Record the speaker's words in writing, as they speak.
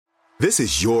This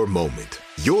is your moment,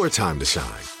 your time to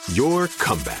shine, your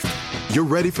comeback. You're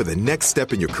ready for the next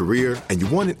step in your career, and you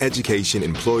want an education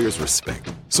employers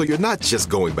respect. So you're not just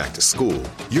going back to school,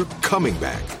 you're coming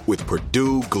back with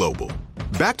Purdue Global.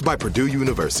 Backed by Purdue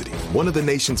University, one of the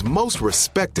nation's most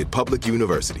respected public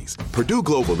universities, Purdue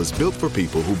Global is built for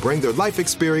people who bring their life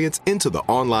experience into the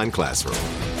online classroom.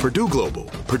 Purdue Global,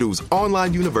 Purdue's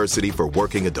online university for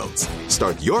working adults.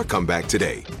 Start your comeback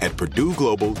today at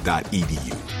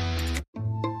purdueglobal.edu.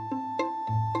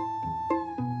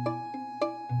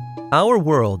 Our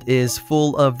world is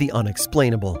full of the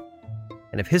unexplainable.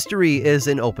 And if history is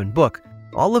an open book,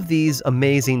 all of these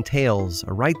amazing tales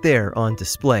are right there on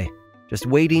display, just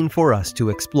waiting for us to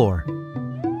explore.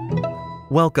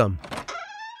 Welcome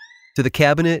to the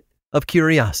Cabinet of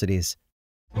Curiosities.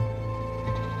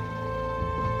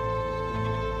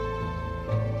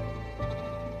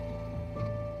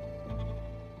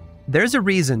 There's a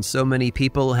reason so many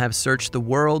people have searched the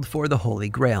world for the Holy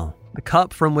Grail, the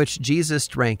cup from which Jesus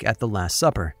drank at the Last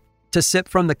Supper. To sip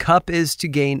from the cup is to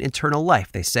gain eternal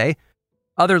life, they say.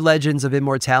 Other legends of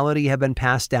immortality have been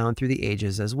passed down through the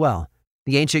ages as well.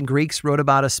 The ancient Greeks wrote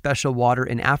about a special water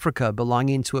in Africa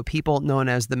belonging to a people known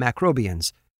as the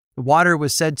Macrobians. The water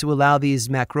was said to allow these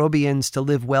Macrobians to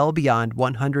live well beyond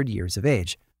 100 years of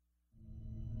age.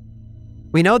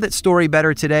 We know that story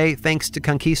better today thanks to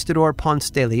conquistador Ponce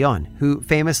de Leon, who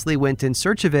famously went in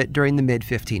search of it during the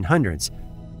mid-1500s.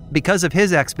 Because of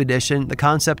his expedition, the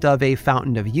concept of a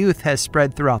fountain of youth has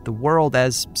spread throughout the world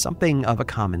as something of a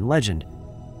common legend.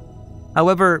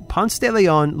 However, Ponce de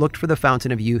Leon looked for the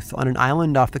fountain of youth on an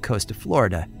island off the coast of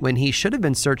Florida when he should have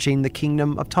been searching the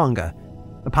kingdom of Tonga.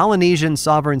 The Polynesian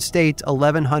sovereign state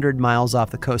 1,100 miles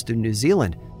off the coast of New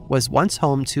Zealand was once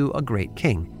home to a great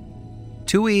king.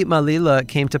 Tui Malila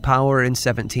came to power in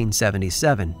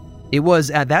 1777. It was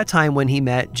at that time when he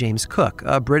met James Cook,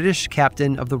 a British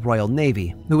captain of the Royal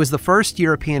Navy, who was the first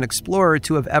European explorer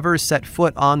to have ever set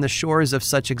foot on the shores of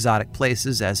such exotic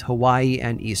places as Hawaii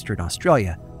and Eastern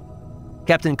Australia.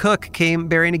 Captain Cook came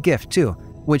bearing a gift too,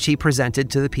 which he presented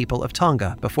to the people of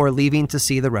Tonga before leaving to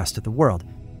see the rest of the world.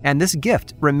 And this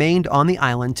gift remained on the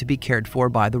island to be cared for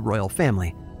by the royal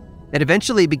family. It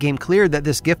eventually became clear that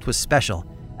this gift was special,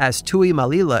 as Tui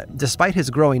Malila, despite his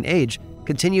growing age,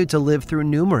 continued to live through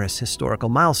numerous historical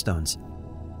milestones.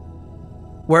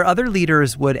 Where other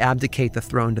leaders would abdicate the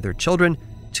throne to their children,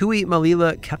 Tui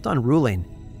Malila kept on ruling.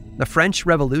 The French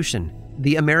Revolution,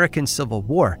 the American Civil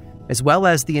War, as well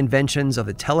as the inventions of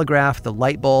the telegraph, the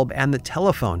light bulb, and the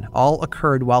telephone all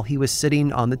occurred while he was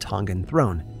sitting on the Tongan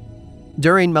throne.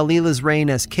 During Malila's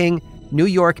reign as king, New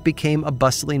York became a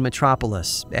bustling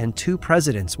metropolis, and 2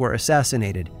 presidents were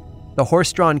assassinated. The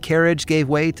horse-drawn carriage gave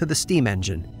way to the steam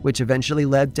engine, which eventually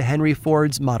led to Henry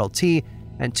Ford's Model T,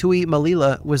 and Tui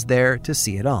Malila was there to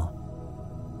see it all.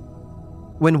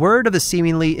 When word of the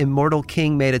seemingly immortal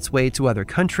king made its way to other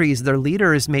countries, their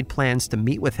leaders made plans to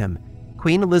meet with him.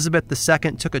 Queen Elizabeth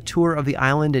II took a tour of the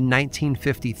island in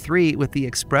 1953 with the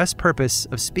express purpose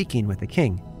of speaking with the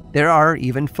king. There are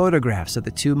even photographs of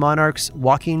the 2 monarchs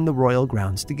walking the royal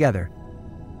grounds together.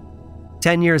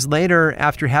 10 years later,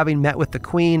 after having met with the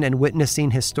Queen and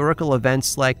witnessing historical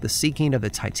events like the sinking of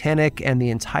the Titanic and the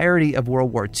entirety of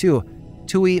World War II,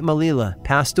 Tui Malila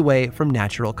passed away from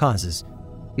natural causes.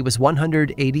 He was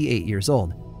 188 years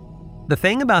old. The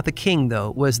thing about the king,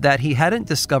 though, was that he hadn't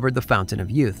discovered the Fountain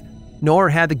of Youth, nor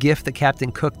had the gift that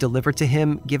Captain Cook delivered to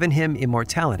him given him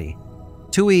immortality.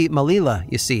 Tui Malila,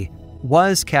 you see,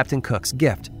 was Captain Cook's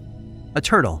gift. A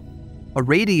turtle, a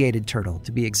radiated turtle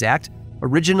to be exact,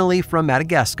 originally from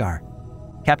Madagascar.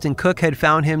 Captain Cook had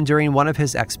found him during one of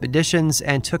his expeditions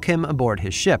and took him aboard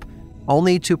his ship,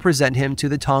 only to present him to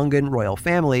the Tongan royal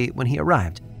family when he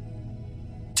arrived.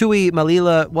 Tui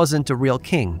Malila wasn't a real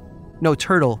king. No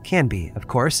turtle can be, of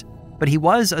course, but he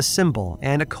was a symbol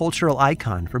and a cultural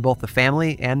icon for both the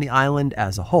family and the island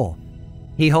as a whole.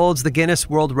 He holds the Guinness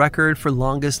World Record for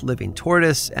longest living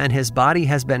tortoise, and his body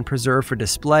has been preserved for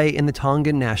display in the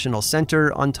Tongan National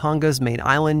Center on Tonga's main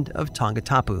island of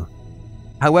Tongatapu.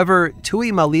 However,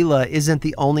 Tui Malila isn't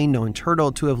the only known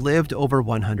turtle to have lived over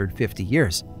 150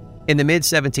 years. In the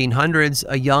mid-1700s,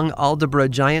 a young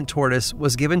Aldabra giant tortoise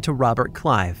was given to Robert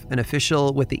Clive, an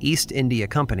official with the East India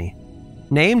Company.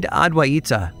 Named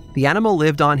Adwaita, the animal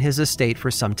lived on his estate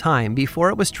for some time before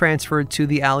it was transferred to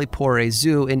the Alipore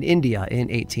Zoo in India in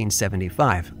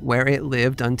 1875, where it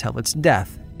lived until its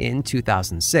death in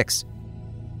 2006.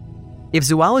 If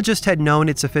zoologists had known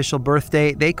its official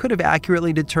birthday, they could have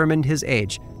accurately determined his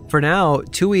age. For now,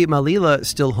 Tui Malila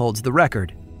still holds the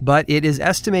record, but it is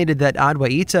estimated that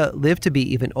Adwaita lived to be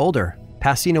even older,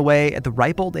 passing away at the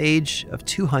ripe old age of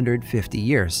 250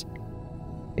 years.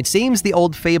 It seems the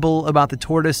old fable about the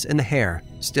tortoise and the hare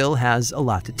still has a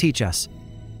lot to teach us.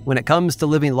 When it comes to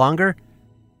living longer,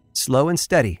 slow and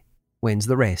steady wins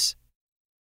the race.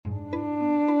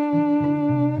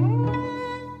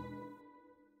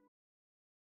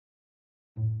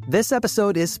 This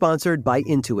episode is sponsored by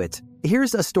Intuit.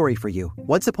 Here's a story for you.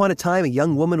 Once upon a time, a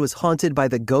young woman was haunted by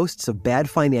the ghosts of bad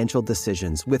financial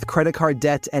decisions, with credit card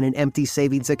debt and an empty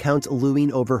savings account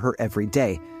looming over her every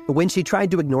day. When she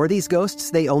tried to ignore these ghosts,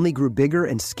 they only grew bigger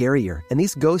and scarier, and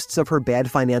these ghosts of her bad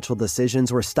financial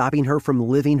decisions were stopping her from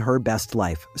living her best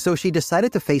life. So she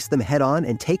decided to face them head on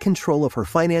and take control of her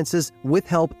finances with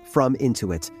help from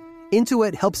Intuit.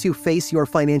 Intuit helps you face your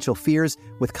financial fears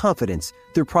with confidence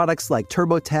through products like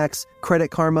TurboTax, Credit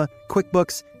Karma,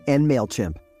 QuickBooks, and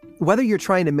MailChimp. Whether you're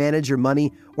trying to manage your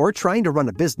money or trying to run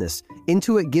a business,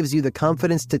 Intuit gives you the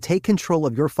confidence to take control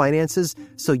of your finances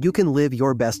so you can live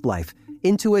your best life.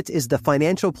 Intuit is the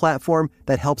financial platform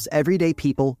that helps everyday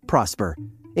people prosper.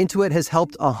 Intuit has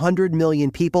helped 100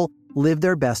 million people live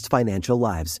their best financial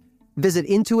lives. Visit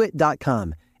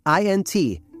Intuit.com,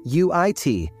 INTUIT.com,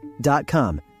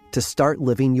 to start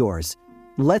living yours.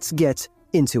 Let's get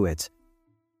into it.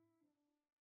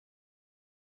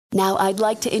 Now I'd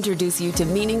like to introduce you to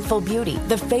Meaningful Beauty,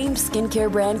 the famed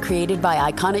skincare brand created by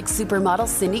iconic supermodel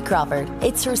Cindy Crawford.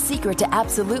 It's her secret to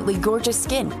absolutely gorgeous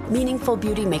skin. Meaningful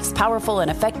Beauty makes powerful and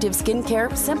effective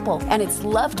skincare simple, and it's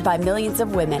loved by millions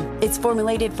of women. It's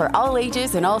formulated for all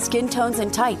ages and all skin tones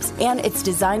and types, and it's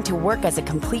designed to work as a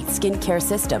complete skincare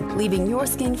system, leaving your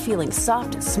skin feeling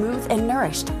soft, smooth, and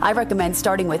nourished. I recommend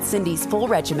starting with Cindy's full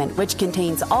regimen, which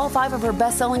contains all 5 of her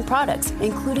best-selling products,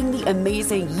 including the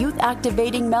amazing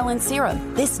youth-activating Melon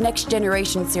Serum. This next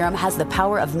generation serum has the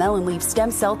power of melon leaf stem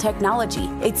cell technology.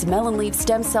 It's melon leaf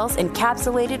stem cells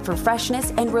encapsulated for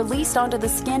freshness and released onto the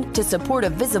skin to support a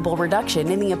visible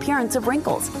reduction in the appearance of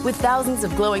wrinkles. With thousands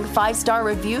of glowing 5-star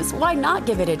reviews, why not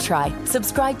give it a try?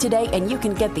 Subscribe today and you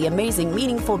can get the amazing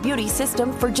Meaningful Beauty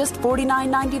system for just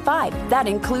 $49.95. That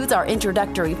includes our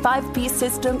introductory 5-piece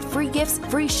system, free gifts,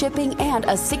 free shipping, and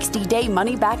a 60-day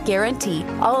money-back guarantee.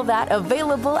 All of that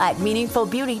available at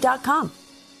meaningfulbeauty.com.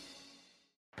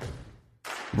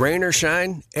 Rain or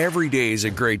shine, every day is a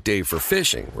great day for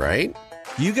fishing, right?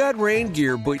 You got rain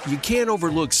gear, but you can't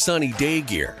overlook sunny day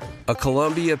gear. A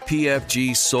Columbia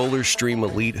PFG Solar Stream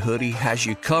Elite hoodie has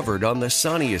you covered on the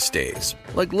sunniest days.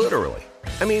 Like literally.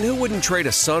 I mean, who wouldn't trade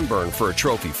a sunburn for a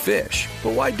trophy fish?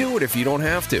 But why do it if you don't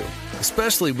have to?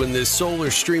 Especially when this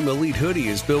Solar Stream Elite hoodie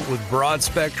is built with broad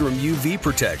spectrum UV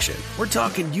protection. We're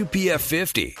talking UPF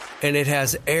 50, and it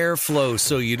has airflow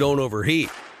so you don't overheat.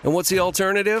 And what's the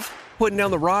alternative? Putting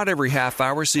down the rod every half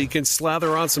hour so you can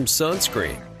slather on some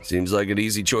sunscreen. Seems like an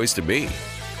easy choice to me.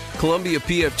 Columbia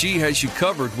PFG has you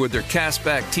covered with their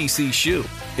Castback TC shoe.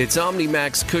 Its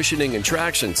OmniMax cushioning and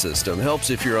traction system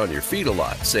helps if you're on your feet a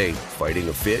lot, say, fighting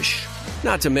a fish.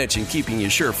 Not to mention keeping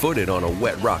you sure-footed on a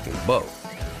wet rocking boat.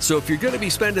 So if you're going to be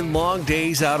spending long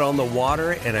days out on the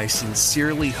water, and I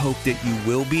sincerely hope that you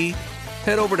will be,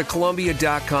 head over to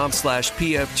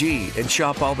Columbia.com/PFG and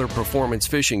shop all their performance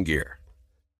fishing gear.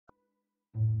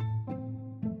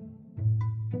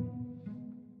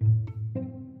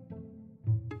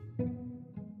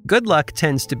 Good luck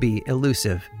tends to be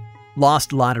elusive.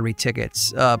 Lost lottery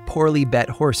tickets, a poorly bet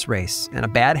horse race, and a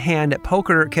bad hand at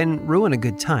poker can ruin a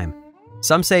good time.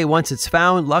 Some say once it's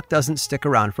found, luck doesn't stick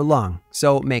around for long,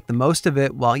 so make the most of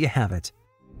it while you have it.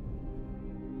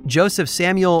 Joseph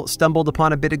Samuel stumbled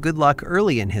upon a bit of good luck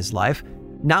early in his life.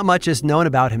 Not much is known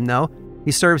about him, though.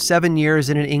 He served 7 years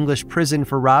in an English prison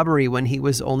for robbery when he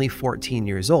was only 14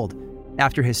 years old.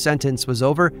 After his sentence was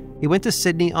over, he went to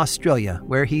Sydney, Australia,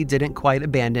 where he didn't quite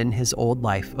abandon his old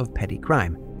life of petty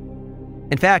crime.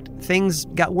 In fact, things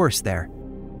got worse there.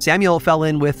 Samuel fell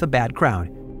in with a bad crowd.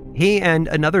 He and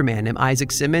another man named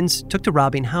Isaac Simmons took to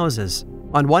robbing houses.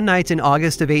 On one night in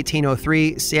August of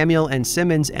 1803, Samuel and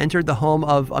Simmons entered the home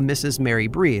of a Mrs. Mary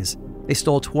Breeze. They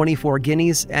stole 24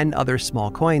 guineas and other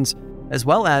small coins, as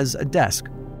well as a desk.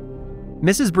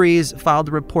 Mrs. Breeze filed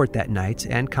a report that night,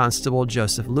 and Constable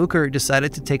Joseph Luker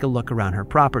decided to take a look around her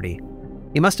property.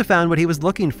 He must have found what he was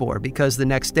looking for, because the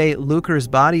next day, Luker's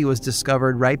body was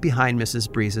discovered right behind Mrs.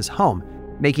 Breeze's home,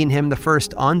 making him the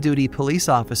first on-duty police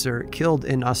officer killed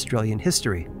in Australian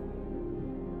history.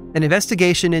 An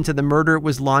investigation into the murder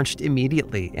was launched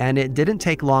immediately, and it didn't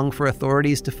take long for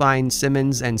authorities to find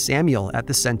Simmons and Samuel at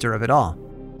the center of it all.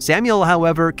 Samuel,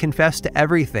 however, confessed to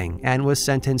everything and was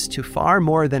sentenced to far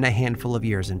more than a handful of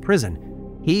years in prison.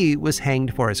 He was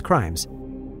hanged for his crimes.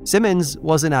 Simmons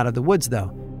wasn't out of the woods,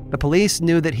 though. The police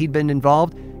knew that he'd been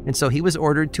involved, and so he was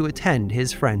ordered to attend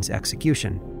his friend's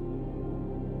execution.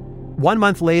 1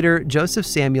 month later, Joseph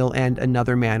Samuel and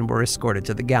another man were escorted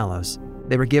to the gallows.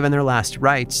 They were given their last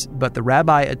rites, but the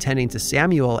rabbi attending to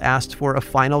Samuel asked for a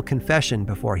final confession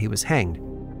before he was hanged.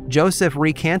 Joseph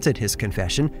recanted his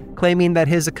confession, claiming that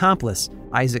his accomplice,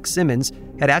 Isaac Simmons,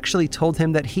 had actually told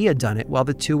him that he had done it while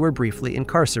the two were briefly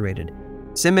incarcerated.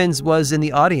 Simmons was in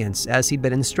the audience as he'd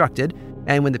been instructed,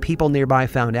 and when the people nearby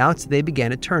found out, they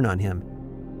began to turn on him.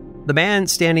 The man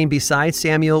standing beside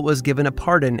Samuel was given a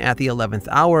pardon at the 11th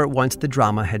hour once the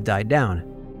drama had died down.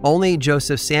 Only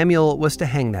Joseph Samuel was to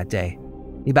hang that day.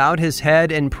 He bowed his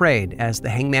head and prayed as the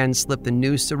hangman slipped the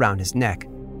noose around his neck.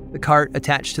 The cart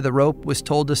attached to the rope was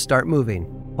told to start moving,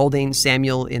 holding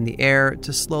Samuel in the air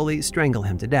to slowly strangle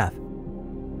him to death.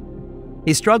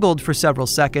 He struggled for several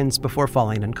seconds before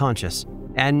falling unconscious,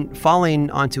 and falling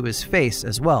onto his face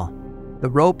as well. The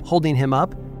rope holding him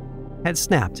up had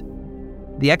snapped.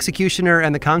 The executioner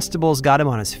and the constables got him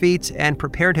on his feet and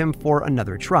prepared him for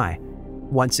another try.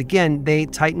 Once again, they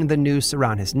tightened the noose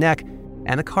around his neck,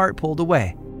 and the cart pulled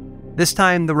away. This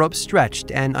time, the rope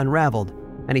stretched and unraveled,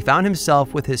 and he found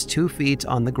himself with his 2 feet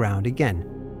on the ground again.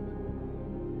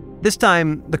 This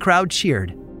time, the crowd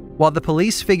cheered. While the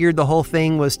police figured the whole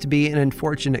thing was to be an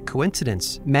unfortunate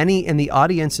coincidence, many in the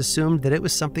audience assumed that it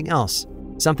was something else,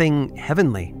 something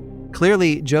heavenly.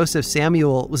 Clearly, Joseph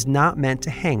Samuel was not meant to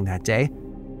hang that day.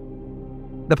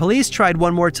 The police tried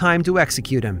one more time to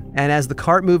execute him, and as the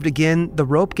cart moved again, the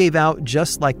rope gave out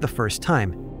just like the first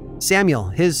time. Samuel,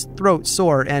 his throat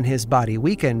sore and his body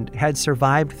weakened, had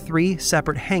survived 3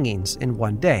 separate hangings in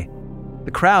one day.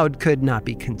 The crowd could not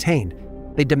be contained.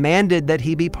 They demanded that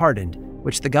he be pardoned,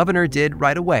 which the governor did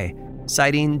right away,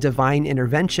 citing divine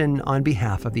intervention on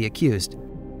behalf of the accused.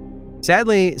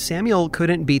 Sadly, Samuel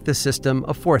couldn't beat the system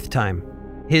a 4th time.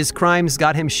 His crimes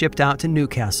got him shipped out to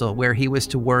Newcastle, where he was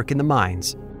to work in the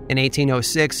mines. In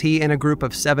 1806, he and a group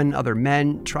of 7 other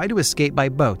men tried to escape by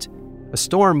boat. A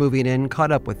storm moving in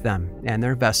caught up with them, and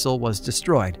their vessel was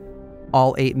destroyed.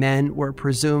 All 8 men were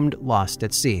presumed lost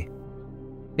at sea.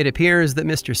 It appears that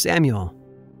Mr. Samuel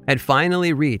had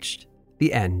finally reached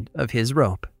the end of his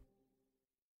rope.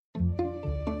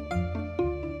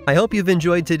 I hope you've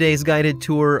enjoyed today's guided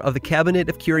tour of the Cabinet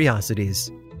of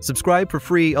Curiosities. Subscribe for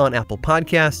free on Apple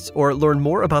Podcasts or learn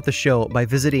more about the show by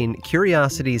visiting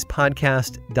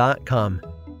curiositiespodcast.com.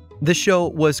 This show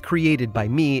was created by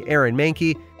me, Aaron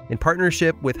Mahnke, in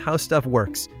partnership with How Stuff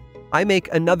Works. I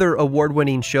make another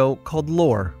award-winning show called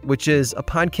Lore, which is a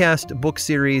podcast, book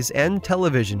series, and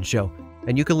television show,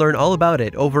 and you can learn all about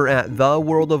it over at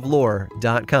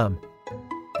theworldoflore.com.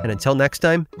 And until next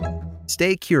time,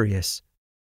 stay curious.